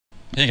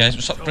Hey guys,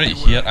 what's up? Right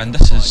here, and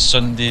this is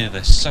Sunday the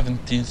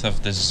 17th of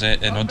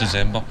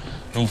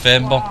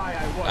November,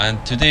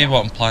 and today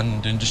what I'm planning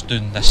on doing, just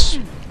doing this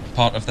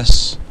part of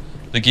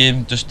the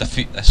game, just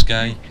defeat this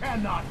guy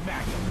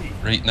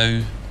right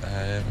now.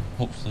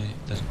 Hopefully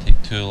it doesn't take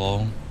too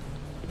long.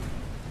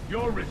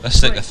 This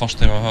is like the first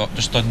time I've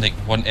just done like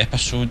one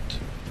episode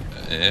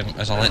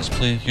as a let's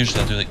play.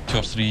 Usually I do like 2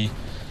 or 3,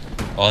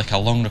 or like a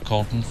long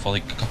recording for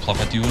like a couple of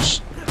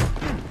videos.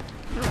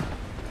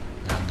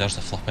 And there's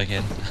the flip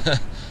again.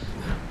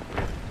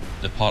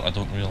 The part I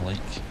don't really like.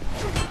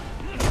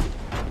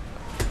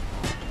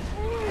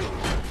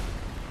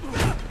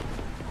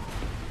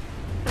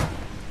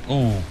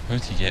 Oh, how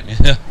did he get me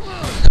there?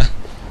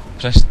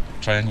 Press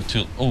triangle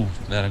tool. Oh,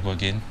 there I go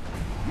again.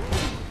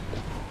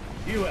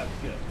 You have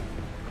skill,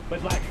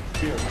 but lack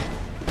experience.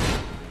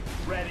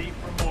 Ready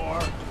for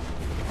more?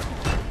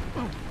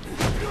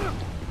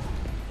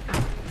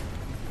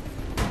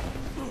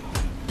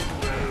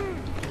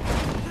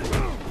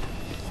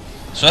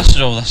 So this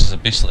is all this is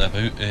basically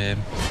about. In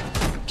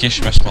case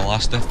you missed my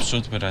last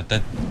episode where I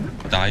did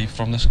die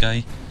from this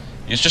guy,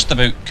 it's just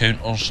about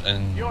counters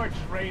and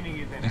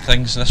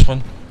things in this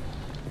one.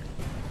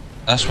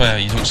 That's why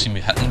you don't see me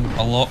hitting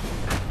a lot.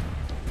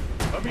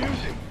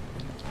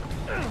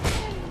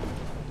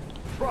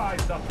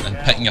 And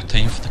picking your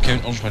time for the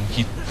counters when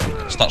he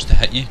starts to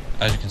hit you.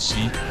 As you can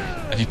see,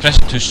 if you press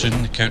it too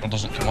soon, the counter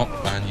doesn't come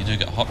up and you do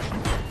get hit.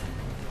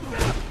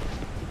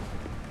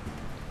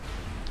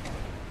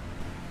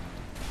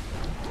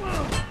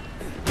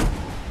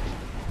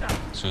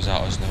 So is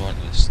that us now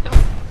onto this?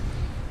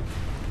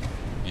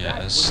 Yeah,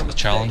 it is the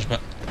challenge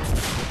bit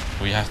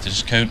where you have to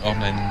just counter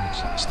and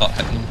then start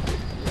hitting them.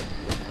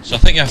 So I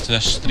think you have to do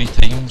this 3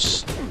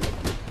 times.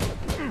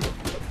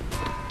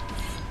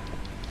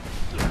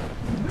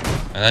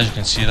 And as you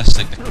can see, this is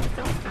like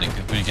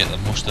where you get the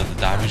most of the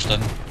damage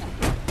done.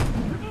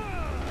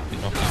 You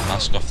knock his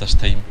mask off this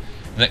time.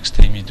 Next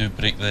time you do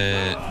break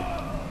the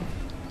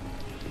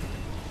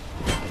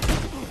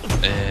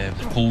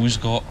pole he's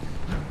got.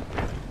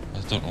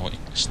 I don't know what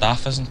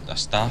staff isn't a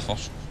staff or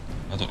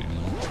I don't even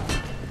know.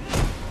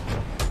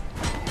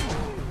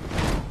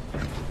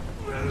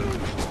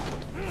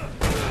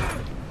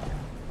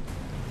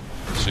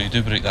 So you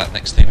do break that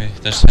next time he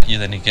does hit you,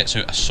 then he gets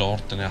out a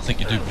sword, and I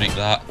think you do break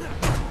that,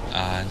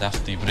 and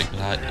after you break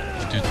that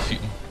you do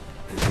defeat him.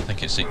 I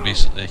think it's like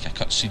basically like a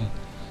cutscene.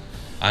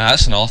 And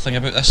that's another thing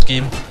about this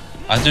game.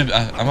 I'm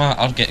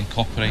getting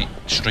copyright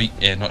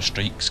not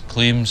strikes,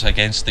 claims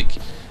against like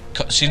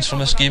cutscenes from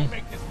this game.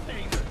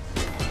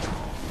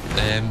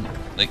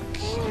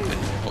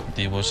 What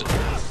day was it?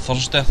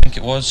 Thursday I think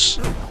it was.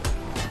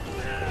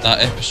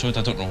 That episode,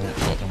 I don't know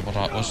what number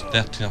that was,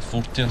 13 or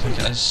 14 I think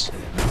it is.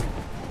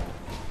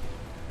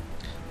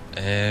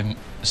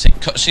 It's like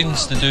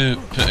cutscenes they do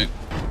put out,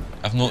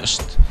 I've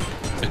noticed,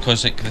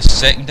 because like the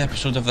second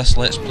episode of this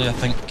let's play I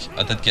think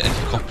I did get like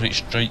a copyright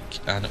strike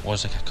and it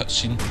was like a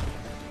cutscene.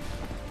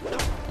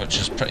 Which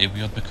is pretty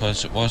weird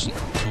because it wasn't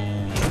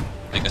until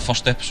like the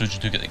first episode you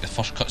do get like the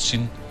first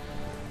cutscene.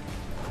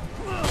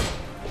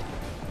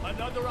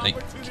 Like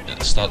at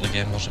the start of the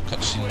game there's a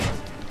cutscene.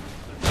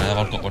 I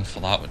never got one for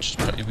that, which is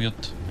pretty weird.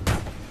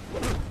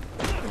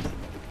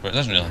 But it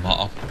doesn't really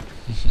matter.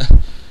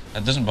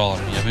 It doesn't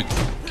bother me about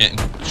getting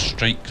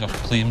strikes or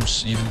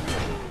claims even.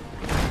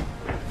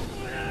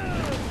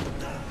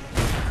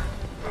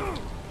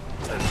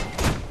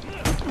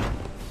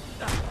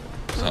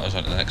 So that was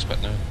on to the next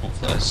bit now,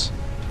 hopefully it is.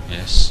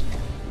 Yes.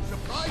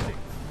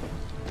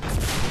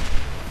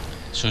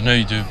 So now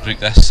you do break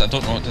this. I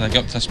don't know, did I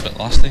get up to this bit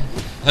last time?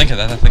 I think I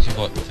did. I think I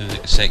got to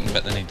the second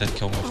bit, then he did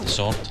kill me with the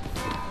sword.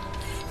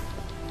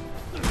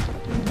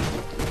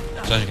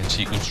 So as you can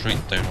see, it goes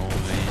right down all the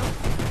way.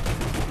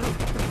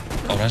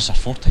 Or is there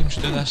 4 times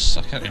to do this?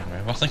 I can't even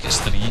remember. I think it's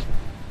 3.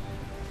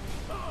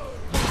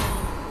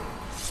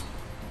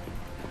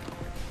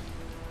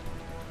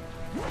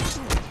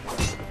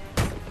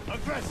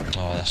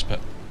 Oh, this bit.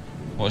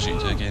 What is it to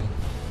do again?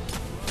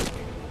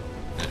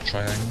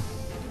 Triangle.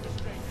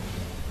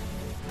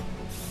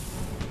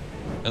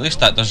 At least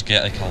that does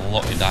get like a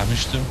lot of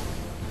damage to him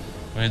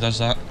when he does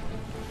that.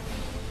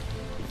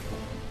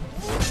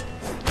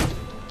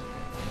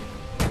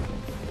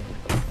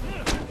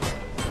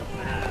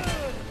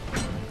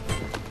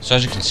 So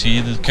as you can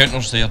see, the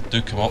counters there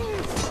do come up.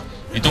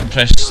 You don't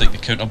press like the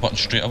counter button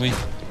straight away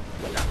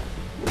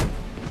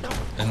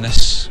in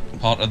this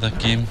part of the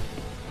game,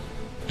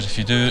 because if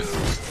you do,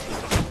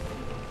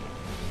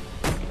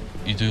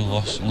 you do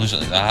lose it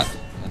like that.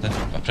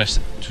 I pressed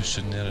it too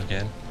soon there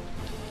again.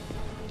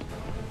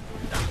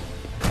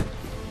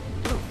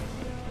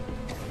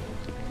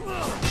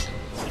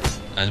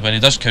 And when he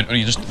does counter,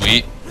 you just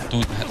wait,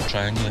 don't hit the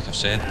triangle like I've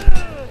said.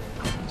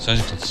 So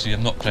as you can see,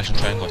 I'm not pressing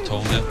triangle at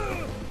all there.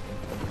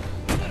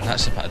 And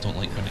that's the bit I don't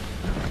like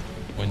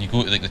when you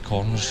go to like the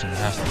corners and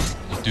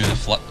you do the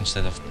flip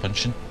instead of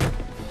punching.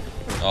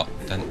 Oh,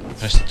 didn't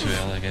press it too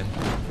early again.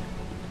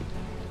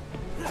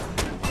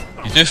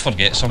 You do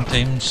forget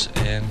sometimes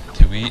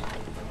to wait.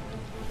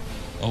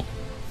 Oh.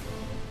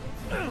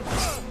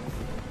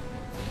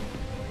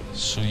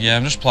 So yeah,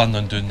 I'm just planning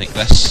on doing like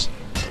this.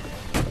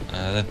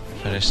 I did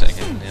press it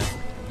again there.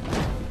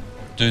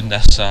 Doing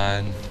this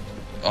and...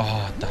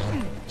 oh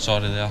damn,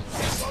 sorry there.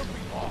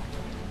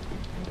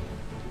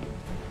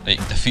 Like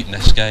defeating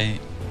this guy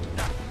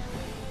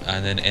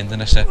and then ending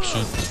this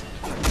episode.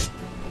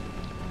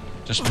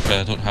 Just because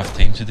I don't have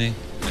time today.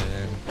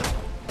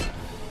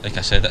 Like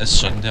I said, it is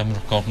Sunday I'm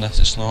recording this,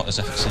 it's not as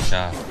if it's like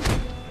a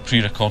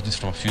pre-recorded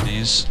from a few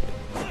days.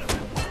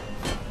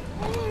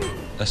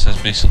 This is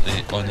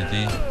basically on the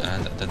day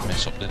and I did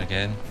mess up there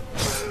again.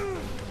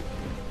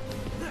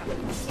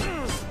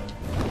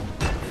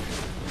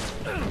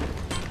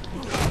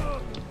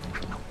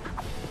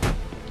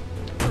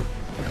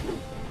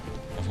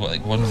 I've got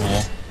like one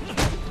more.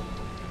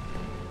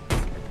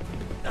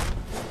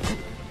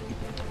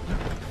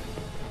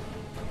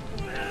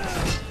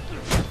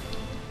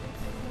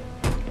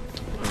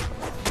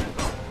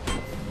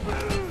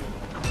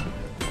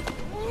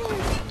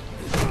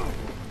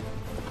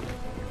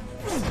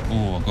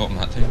 Oh, I got him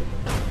that time.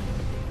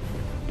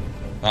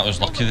 That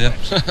was lucky there.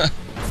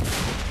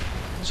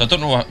 So I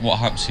don't know what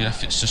happens here,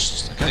 if it's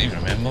just... I can't even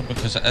remember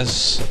because it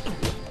is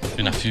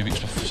been a few weeks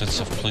since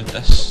I've played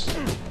this.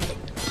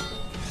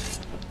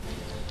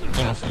 I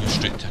don't know if we go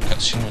straight to a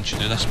cutscene once you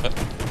do this bit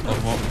or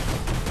what.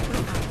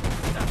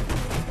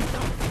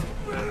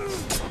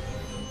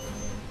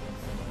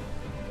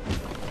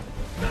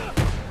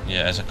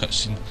 Yeah, it is a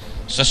cutscene.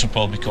 So this will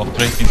probably be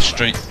copyrighted,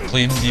 straight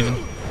claimed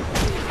even.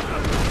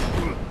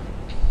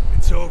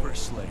 It's over,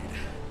 Slade.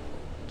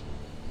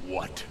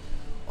 What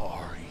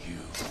are you?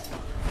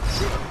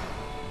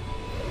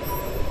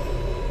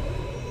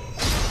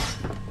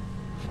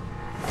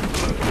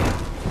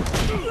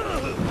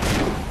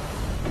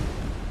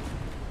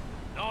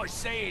 Nice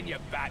seeing you,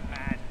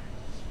 Batman.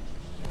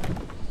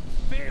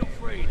 Feel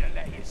free to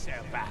let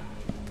yourself out.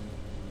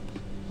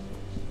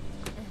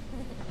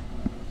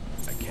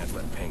 I can't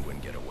let Penguin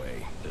get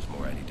away. There's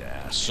more I need to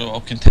ask. So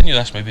I'll continue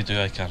this, maybe do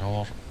like an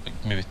hour, like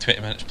maybe 20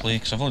 minutes play,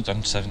 because I've only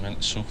done 7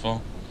 minutes so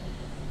far.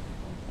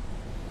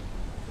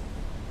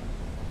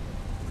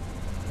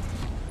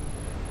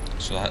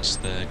 So that's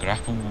the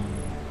grapple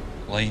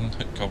line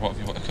hook or whatever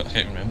you want to call it, I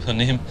can't remember the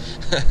name.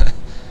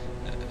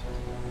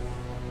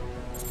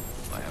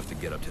 I have to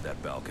get up to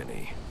that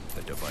balcony.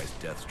 The device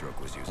Deathstroke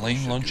was using.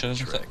 Line launcher,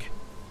 isn't it?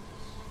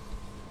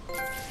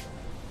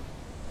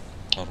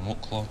 Or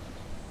remote claw.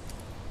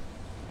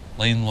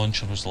 Line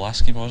launcher was the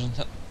last game, wasn't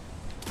it?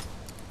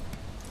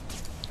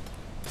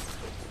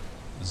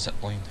 The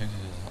zip line, how do you do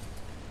that?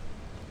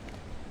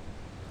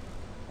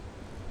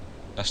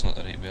 That's not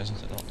the right way,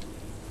 isn't it? No.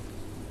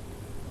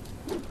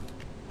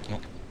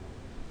 Nope.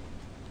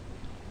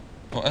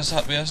 What is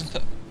that way, isn't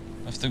it?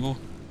 I have to go.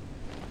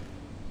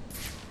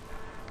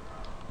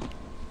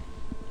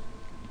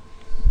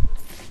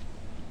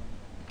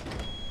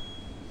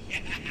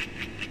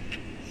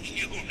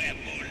 You have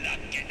more luck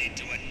getting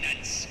into a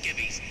nun's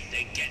skivvies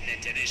than getting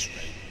into this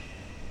room.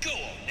 Go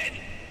on then,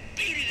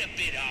 beat it a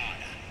bit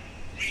harder.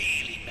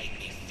 Really make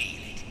me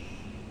feel it.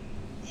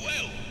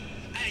 Well,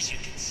 as you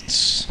can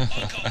see, I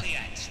got the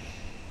answer.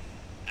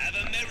 Have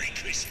a Merry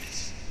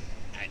Christmas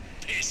and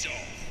piss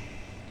off.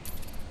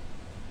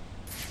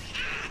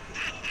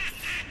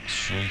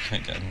 So you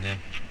can't get in there.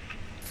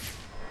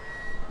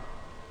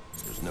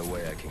 There's no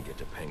way I can get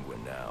to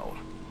Penguin now.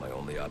 My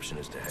only option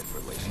is to head for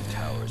Lacey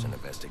Towers and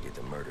investigate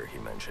the murder he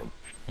mentioned.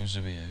 Where's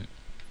the way out?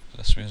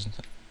 This way, isn't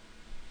it?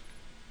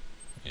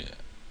 Yeah.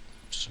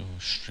 So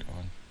straight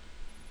on.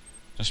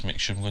 Just make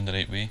sure I'm going the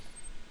right way.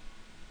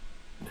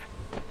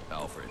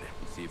 Alfred,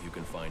 see if you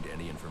can find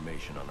any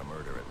information on a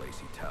murder at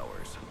Lacey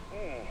Towers.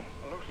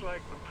 Looks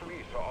like the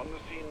police are on the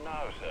scene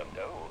now, sir.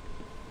 Oh,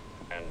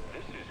 and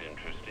this is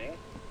interesting.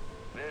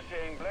 They're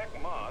saying Black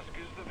Mask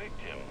is the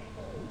victim.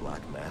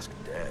 Black Mask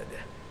dead.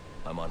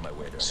 I'm on my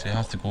way there So now. you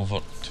have to go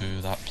over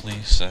to that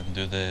place and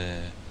do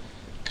the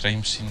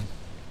crime scene.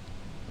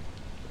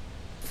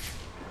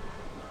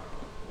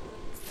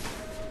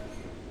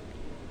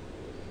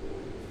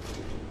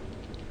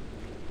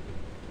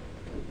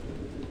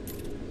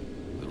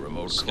 The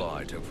remote claw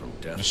I took from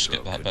Deathstroke Just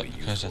skip that could bit be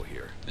because useful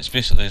here. it's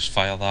basically just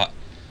fire that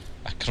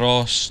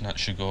across and that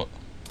should go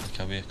like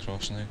a way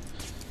across now.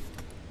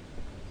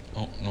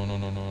 Oh, no, no,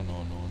 no, no,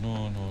 no, no,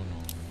 no, no, no.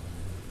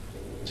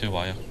 2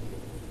 wire.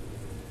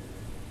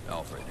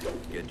 Alfred,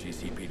 get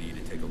GCPD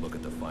to take a look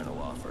at the final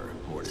offer.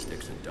 More to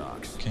Dixon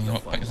Docks. Can you They'll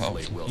not pick find that up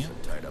Slade from Wilson here?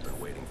 tied up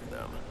and waiting for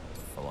them,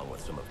 along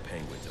with some of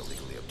Penguin's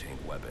illegally obtained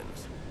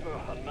weapons.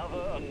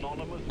 Another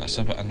anonymous... That's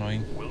a bit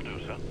annoying. Will do,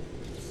 sir.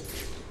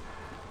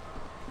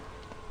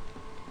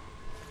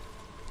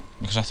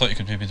 Because I thought you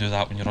could maybe do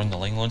that when you're on the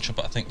line launcher,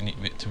 but I think you need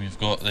to wait till we've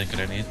got the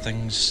grenade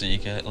things that you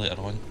get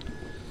later on.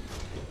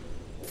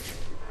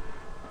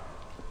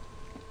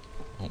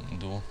 Open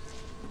door.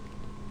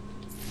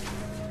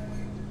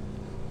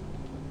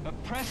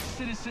 Oppressed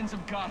citizens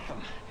of Gotham,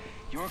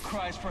 your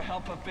cries for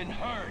help have been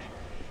heard.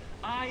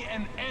 I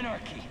am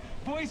Anarchy,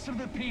 voice of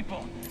the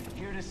people,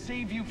 here to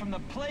save you from the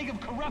plague of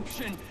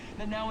corruption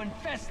that now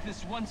infests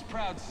this once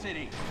proud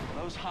city.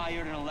 Those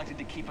hired and elected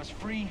to keep us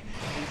free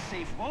and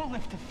safe won't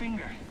lift a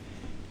finger.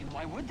 And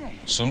why would they?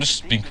 So I'm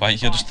just being quiet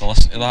here just to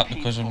listen to that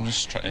because I'm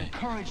just trying to.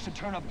 Encouraged to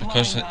turn a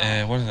Because blind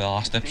eye. one of the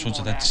last episodes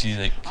I did see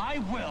like I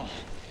will.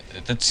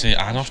 it did say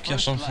anarchy or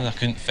something. I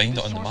couldn't find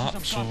it on the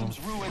map, so I'm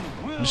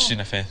just seeing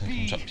if anything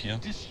comes up here.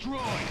 Destroyed.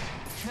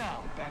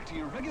 Now back to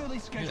your regularly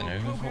scheduled know,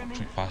 we've walked programming,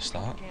 right past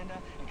that. propaganda,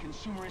 and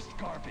consumerist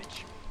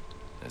garbage.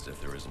 As if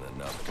there isn't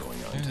enough going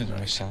on How did I tonight.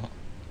 miss that?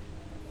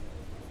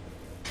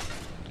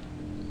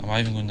 Am I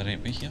even going the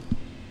right way here?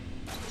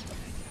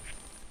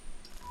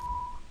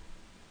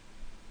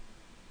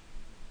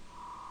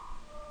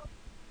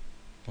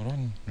 We're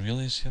on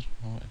relays here.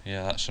 Oh,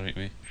 yeah, that's the right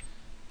way.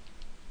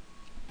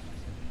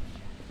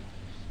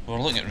 We were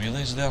looking at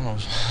relays there and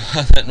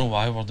I didn't know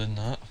why we're doing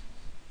that.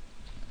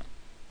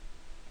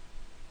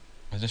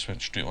 I just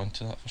went straight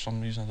onto that for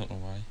some reason, I don't know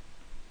why.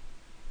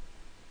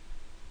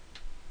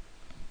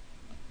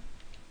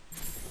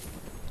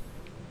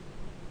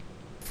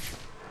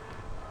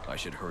 I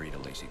should hurry to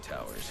Lacey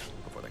Towers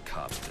before the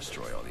cops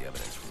destroy all the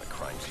evidence from the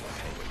crime scene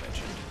Penguin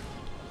mentioned.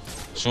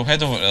 So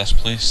head over to this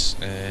place.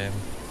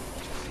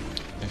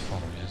 How far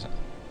away is it?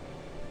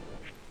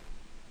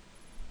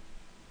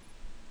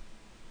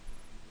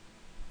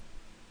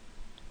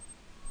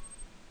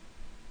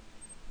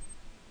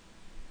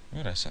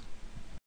 Where is it?